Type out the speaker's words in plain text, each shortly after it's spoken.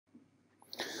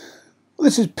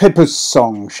This is Pippa's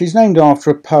song. She's named after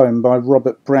a poem by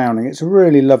Robert Browning. It's a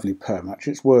really lovely poem,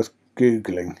 actually. It's worth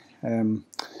Googling.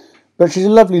 But she's a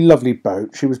lovely, lovely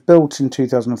boat. She was built in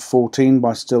 2014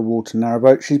 by Stillwater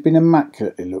Narrowboats. She's been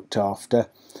immaculately looked after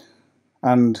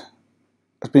and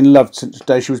has been loved since the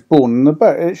day she was born. And the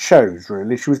boat, it shows,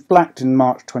 really. She was blacked in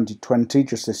March 2020,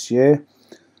 just this year.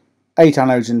 8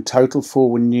 anodes in total, 4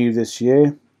 were new this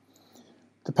year.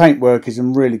 The paintwork is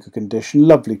in really good condition.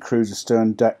 Lovely cruiser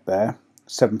stern deck there,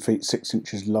 7 feet 6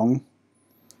 inches long.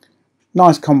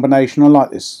 Nice combination. I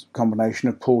like this combination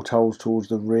of portholes towards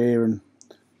the rear and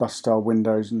bus style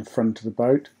windows in the front of the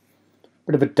boat.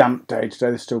 Bit of a damp day today.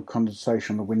 There's still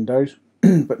condensation on the windows,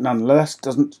 but nonetheless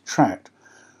doesn't detract.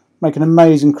 Make an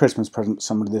amazing Christmas present to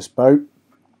somebody, this boat.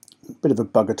 Bit of a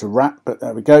bugger to wrap, but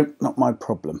there we go. Not my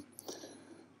problem.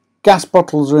 Gas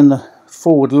bottles are in the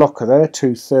forward locker there,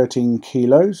 13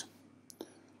 kilos.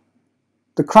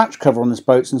 The cratch cover on this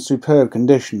boat's in superb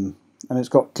condition, and it's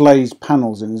got glazed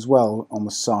panels in as well on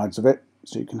the sides of it,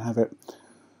 so you can have it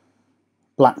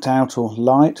blacked out or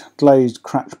light. Glazed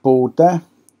cratch board there.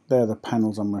 They're the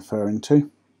panels I'm referring to.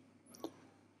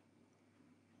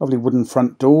 Lovely wooden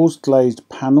front doors, glazed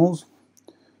panels.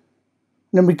 And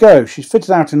then we go. She's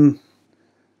fitted out in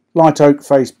light oak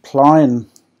face ply and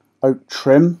oak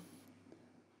trim.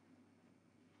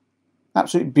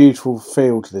 Absolutely beautiful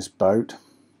feel to this boat.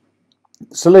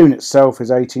 The saloon itself is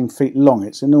 18 feet long.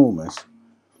 It's enormous.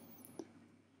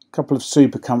 A couple of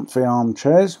super comfy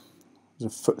armchairs.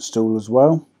 There's a footstool as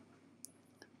well.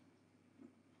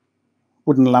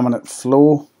 Wooden laminate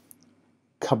floor.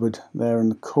 Cupboard there in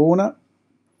the corner.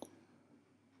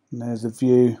 And there's a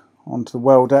view onto the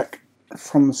well deck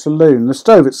from the saloon. The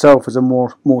stove itself is a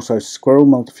Morso Squirrel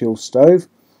multi-fuel stove.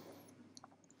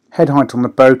 Head height on the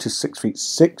boat is 6 feet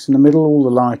 6 in the middle. All the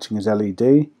lighting is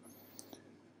LED.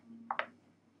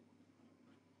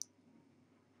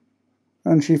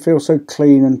 And she feels so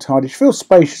clean and tidy. She feels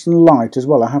spacious and light as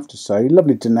well, I have to say.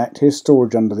 Lovely dinette here,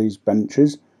 storage under these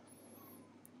benches.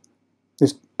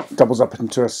 This doubles up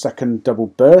into a second double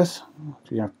berth,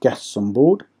 so you have guests on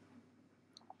board.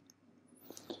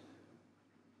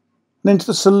 And into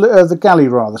the galley,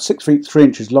 6 feet 3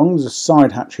 inches long. There's a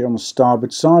side hatch here on the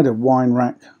starboard side, a wine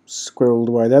rack squirreled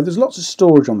away there. There's lots of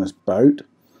storage on this boat.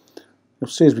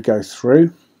 You'll see as we go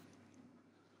through.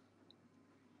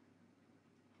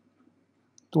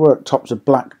 The worktops are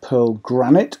black pearl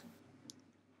granite.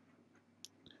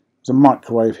 There's a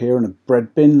microwave here and a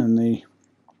bread bin, and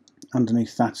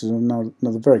underneath that is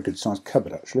another very good sized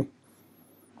cupboard actually.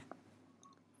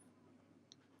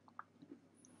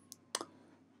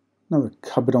 Another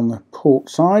cupboard on the port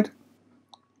side.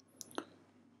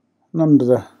 And under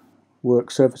the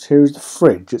work surface here is the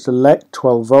fridge. It's a LEC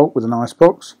 12 volt with an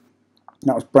icebox.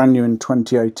 That was brand new in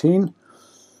 2018.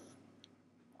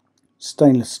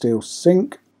 Stainless steel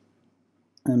sink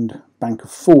and bank of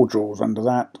 4 drawers under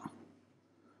that.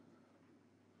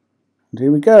 And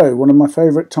here we go, one of my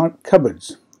favourite type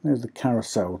cupboards. There's the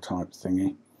carousel type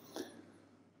thingy.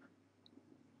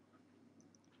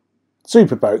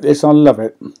 Super boat this, I love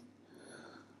it.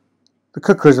 The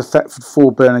cooker is a Thetford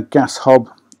 4-burner gas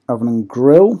hob, oven and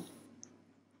grill.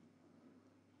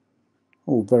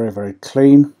 All very, very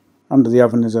clean. Under the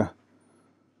oven is a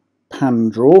pan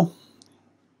drawer.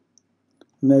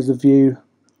 And there's a view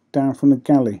down from the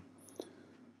galley.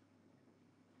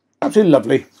 Absolutely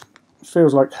lovely.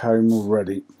 Feels like home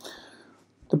already.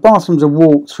 The bathroom's a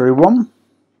walk-through one.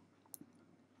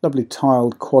 Lovely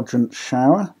tiled quadrant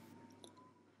shower.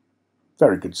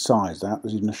 Very good size that.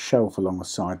 There's even a shelf along the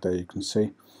side there you can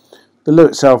see. The loo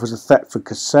itself is a Thetford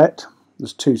cassette.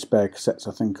 There's 2 spare cassettes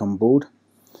I think on board.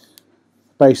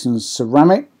 Basin's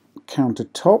ceramic,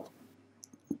 countertop.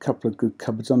 A couple of good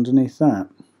cupboards underneath that.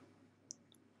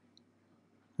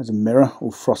 There's a mirror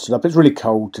all frosted up. It's really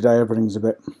cold today, everything's a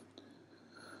bit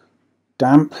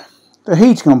damp. The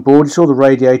heating on board, you saw the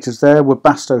radiators there, were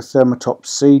Basto Thermotop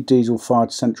C diesel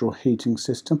fired central heating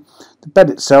system. The bed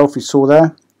itself you saw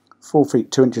there, 4 feet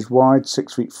 2 inches wide,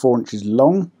 6 feet 4 inches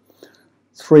long.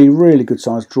 3 really good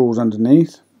sized drawers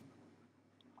underneath.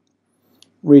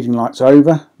 Reading lights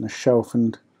over, and a shelf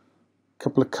and a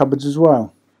couple of cupboards as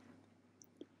well.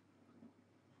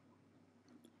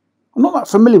 I'm not that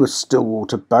familiar with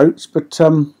Stillwater boats, but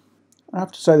I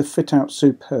have to say the fit out's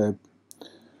superb.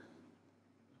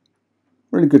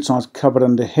 Really good sized cupboard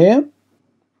under here.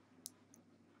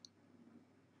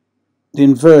 The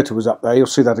inverter was up there, you'll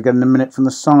see that again in a minute from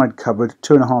the side cupboard.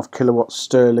 2.5 kilowatt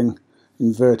Sterling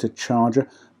inverter charger.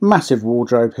 Massive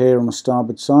wardrobe here on the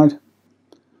starboard side.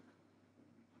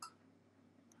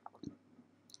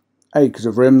 Acres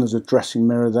of room. There's a dressing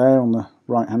mirror there on the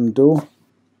right hand door.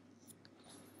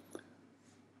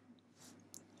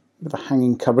 Bit of a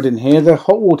hanging cupboard in here. The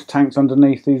hot water tank's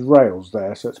underneath these rails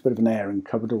there, so it's a bit of an airing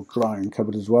cupboard or drying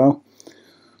cupboard as well.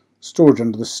 Storage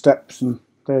under the steps, and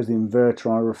there's the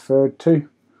inverter I referred to,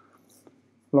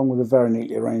 along with the very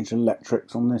neatly arranged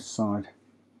electrics on this side.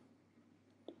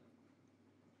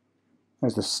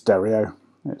 There's the stereo.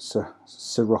 It's a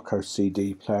Sirocco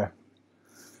CD player.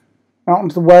 Out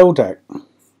onto the whale deck.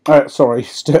 Sorry,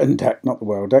 stern deck, not the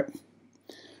whale deck.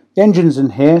 The engine's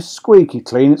in here, squeaky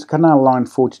clean. It's a canal line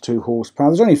 42 horsepower.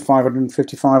 There's only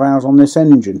 555 hours on this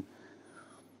engine.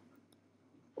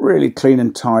 Really clean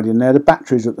and tidy in there. The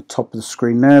batteries at the top of the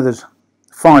screen there. There's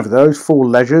 5 of those, 4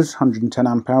 Leisures, 110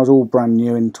 amp hours, all brand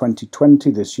new in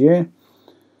 2020 this year.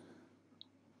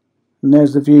 And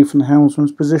there's the view from the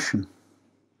helmsman's position.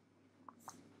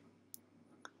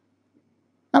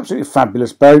 Absolutely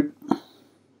fabulous boat.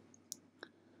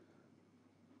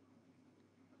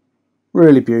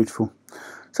 Really beautiful.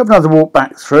 Let's have another walk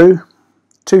back through.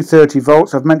 230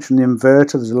 volts. I've mentioned the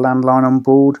inverter. There's a landline on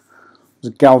board.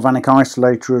 There's a galvanic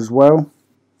isolator as well.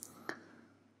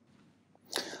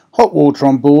 Hot water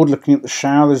on board. Looking at the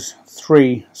shower, there's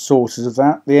 3 sources of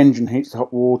that. The engine heats the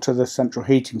hot water. The central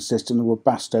heating system, the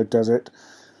Webasto, does it.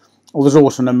 Or there's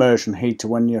also an immersion heater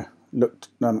when you're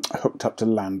hooked up to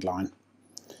the landline.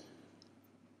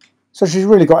 So she's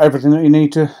really got everything that you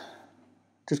need to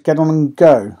just get on and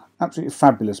go. Absolutely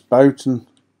fabulous boat, and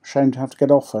shame to have to get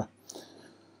off her.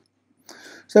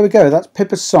 So there we go, that's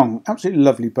Pippa's Song. Absolutely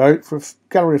lovely boat. For a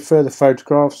gallery of further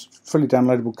photographs, fully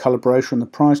downloadable colour brochure and the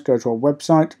price, go to our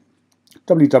website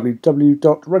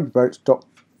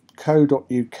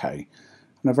www.rugbyboats.co.uk. And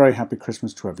a very happy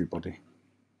Christmas to everybody.